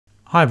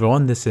Hi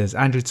everyone, this is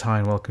Andrew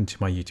Tyne. Welcome to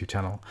my YouTube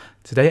channel.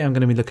 Today I'm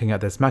going to be looking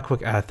at this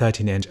MacBook Air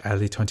 13-inch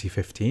early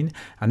 2015,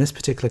 and this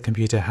particular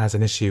computer has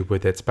an issue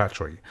with its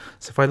battery.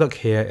 So if I look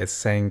here, it's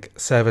saying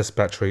service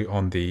battery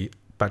on the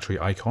battery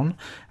icon,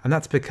 and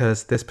that's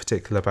because this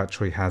particular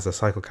battery has a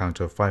cycle count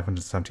of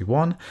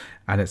 571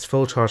 and its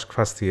full charge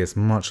capacity is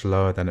much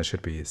lower than it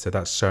should be. So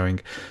that's showing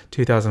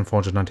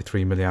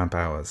 2493 milliamp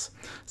hours.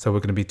 So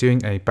we're going to be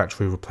doing a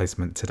battery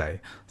replacement today.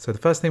 So the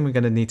first thing we're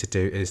going to need to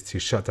do is to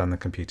shut down the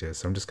computer.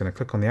 So I'm just going to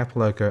click on the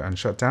Apple logo and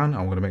shut down.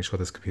 I'm going to make sure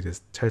this computer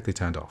is totally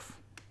turned off.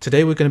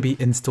 Today we're going to be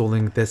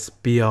installing this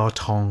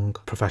Brtong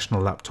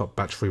professional laptop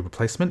battery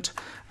replacement,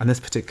 and this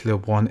particular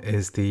one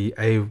is the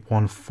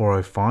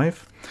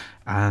A1405,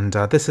 and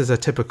this is a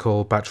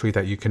typical battery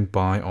that you can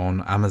buy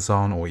on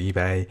Amazon or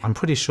eBay. I'm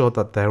pretty sure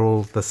that they're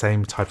all the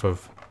same type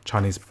of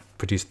Chinese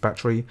produced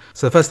battery.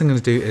 So the first thing I'm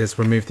going to do is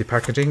remove the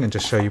packaging and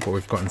just show you what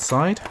we've got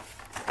inside.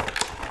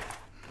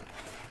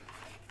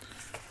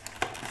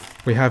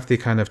 We have the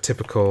kind of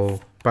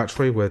typical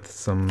battery with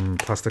some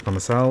plastic on the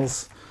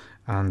cells.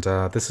 And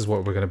this is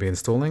what we're going to be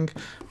installing.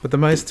 But the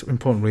most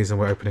important reason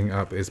we're opening it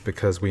up is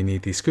because we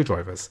need these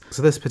screwdrivers.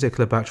 So this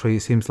particular battery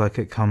seems like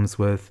it comes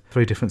with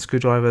 3 different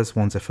screwdrivers.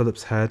 One's a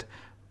Phillips head,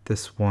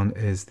 this one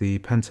is the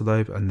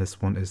pentalobe, and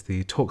this one is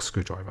the Torx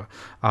screwdriver.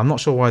 I'm not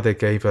sure why they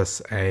gave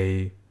us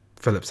a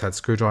Phillips head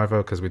screwdriver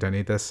because we don't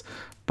need this,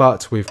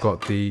 but we've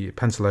got the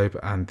pentalobe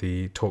and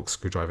the Torx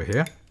screwdriver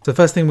here. So the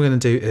first thing we're going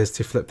to do is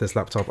to flip this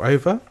laptop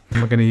over,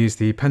 and we're going to use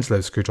the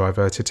pentalobe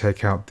screwdriver to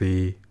take out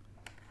the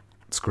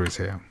screws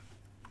here.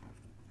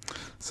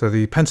 So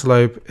the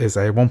pentalobe is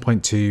a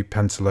 1.2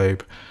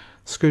 pentalobe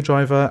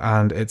screwdriver,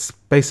 and it's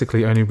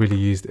basically only really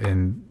used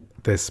in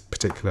this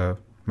particular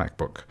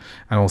MacBook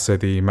and also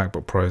the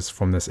MacBook Pros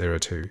from this era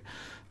too.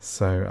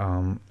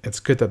 So it's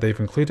good that they've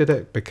included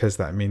it, because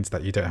that means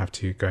that you don't have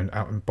to go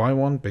out and buy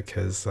one,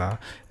 because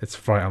it's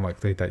very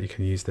unlikely that you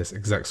can use this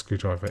exact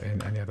screwdriver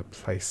in any other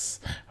place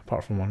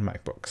apart from on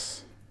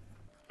MacBooks.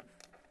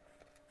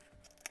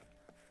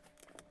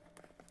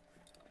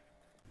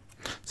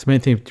 So the main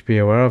thing to be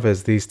aware of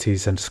is these 2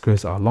 center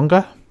screws are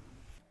longer.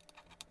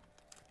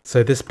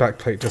 So this back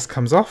plate just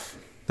comes off.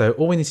 So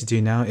all we need to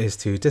do now is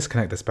to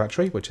disconnect this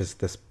battery, which is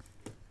this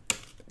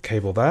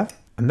cable there.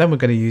 And then we're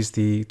going to use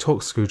the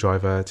Torx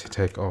screwdriver to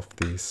take off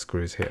these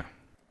screws here.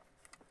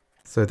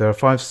 So there are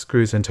 5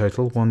 screws in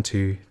total, 1,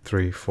 2,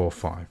 3, 4,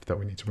 5 that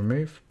we need to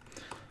remove.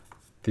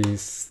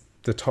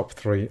 The top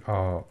 3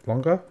 are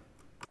longer.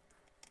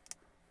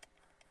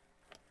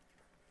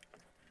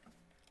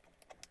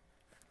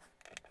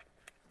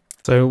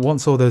 So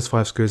once all those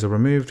 5 screws are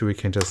removed, we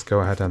can just go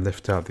ahead and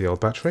lift out the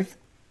old battery.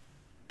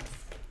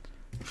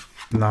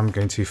 Now I'm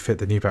going to fit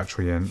the new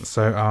battery in.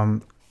 So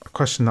a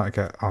question that I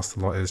get asked a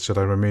lot is, should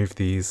I remove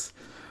these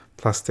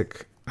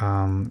plastic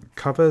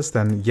covers?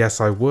 Then yes,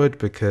 I would,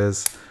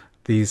 because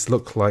these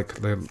look like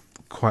they're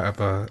quite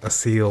a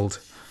sealed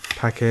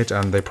package,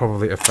 and they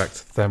probably affect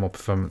thermal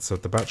performance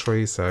of the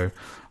battery. So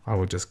I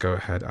would just go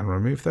ahead and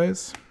remove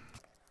those.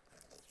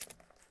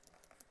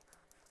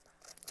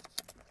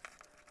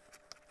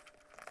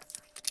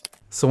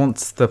 So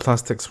once the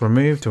plastic's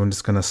removed, I'm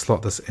just going to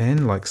slot this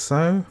in like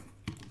so.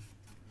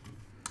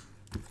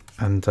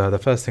 And the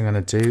first thing I'm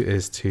going to do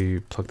is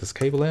to plug this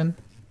cable in.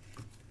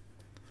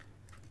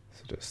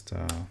 So just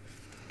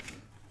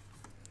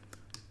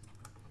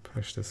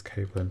push this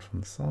cable in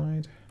from the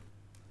side.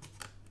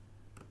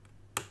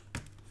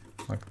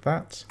 Like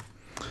that.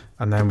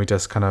 And then we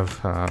just kind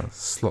of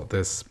slot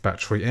this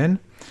battery in.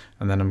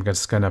 And then I'm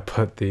just going to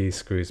put the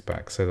screws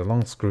back. So the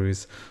long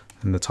screws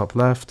in the top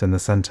left, in the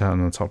center,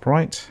 and the top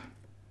right.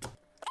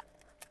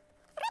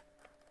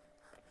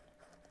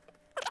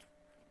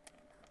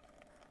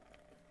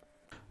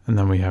 And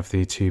then we have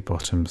the 2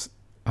 bottoms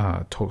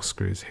Torx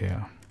screws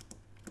here.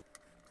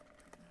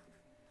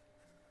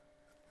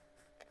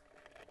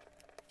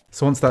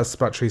 So once that's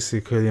battery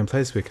securely in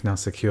place, we can now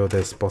secure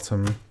this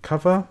bottom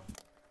cover.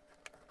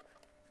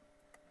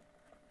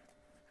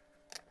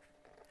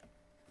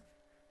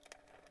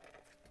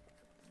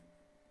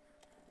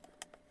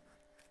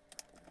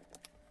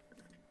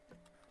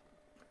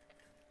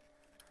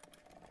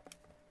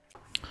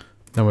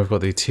 Then we've got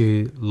the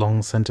 2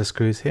 long center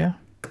screws here.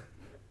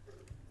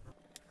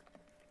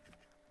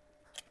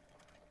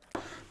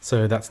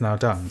 So that's now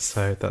done.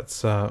 So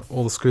that's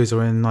all the screws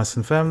are in nice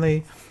and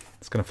firmly.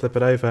 It's going to flip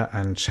it over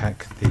and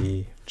check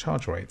the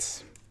charge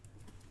rates.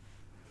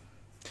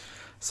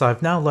 So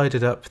I've now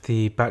loaded up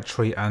the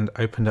battery and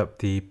opened up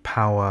the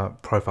power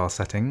profile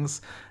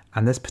settings.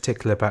 And this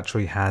particular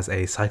battery has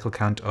a cycle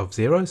count of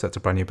 0, so it's a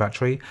brand new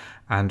battery.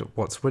 And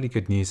what's really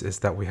good news is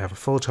that we have a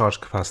full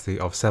charge capacity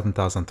of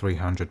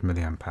 7,300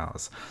 milliamp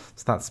hours.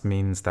 So that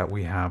means that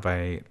we have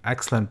an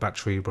excellent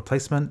battery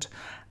replacement.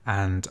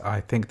 And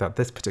I think that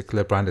this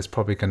particular brand is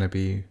probably going to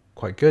be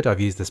quite good. I've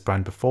used this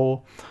brand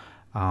before.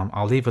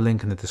 I'll leave a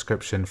link in the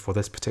description for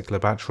this particular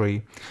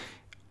battery.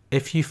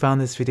 If you found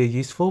this video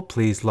useful,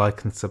 please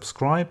like and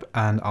subscribe,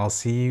 and I'll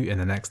see you in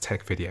the next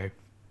tech video.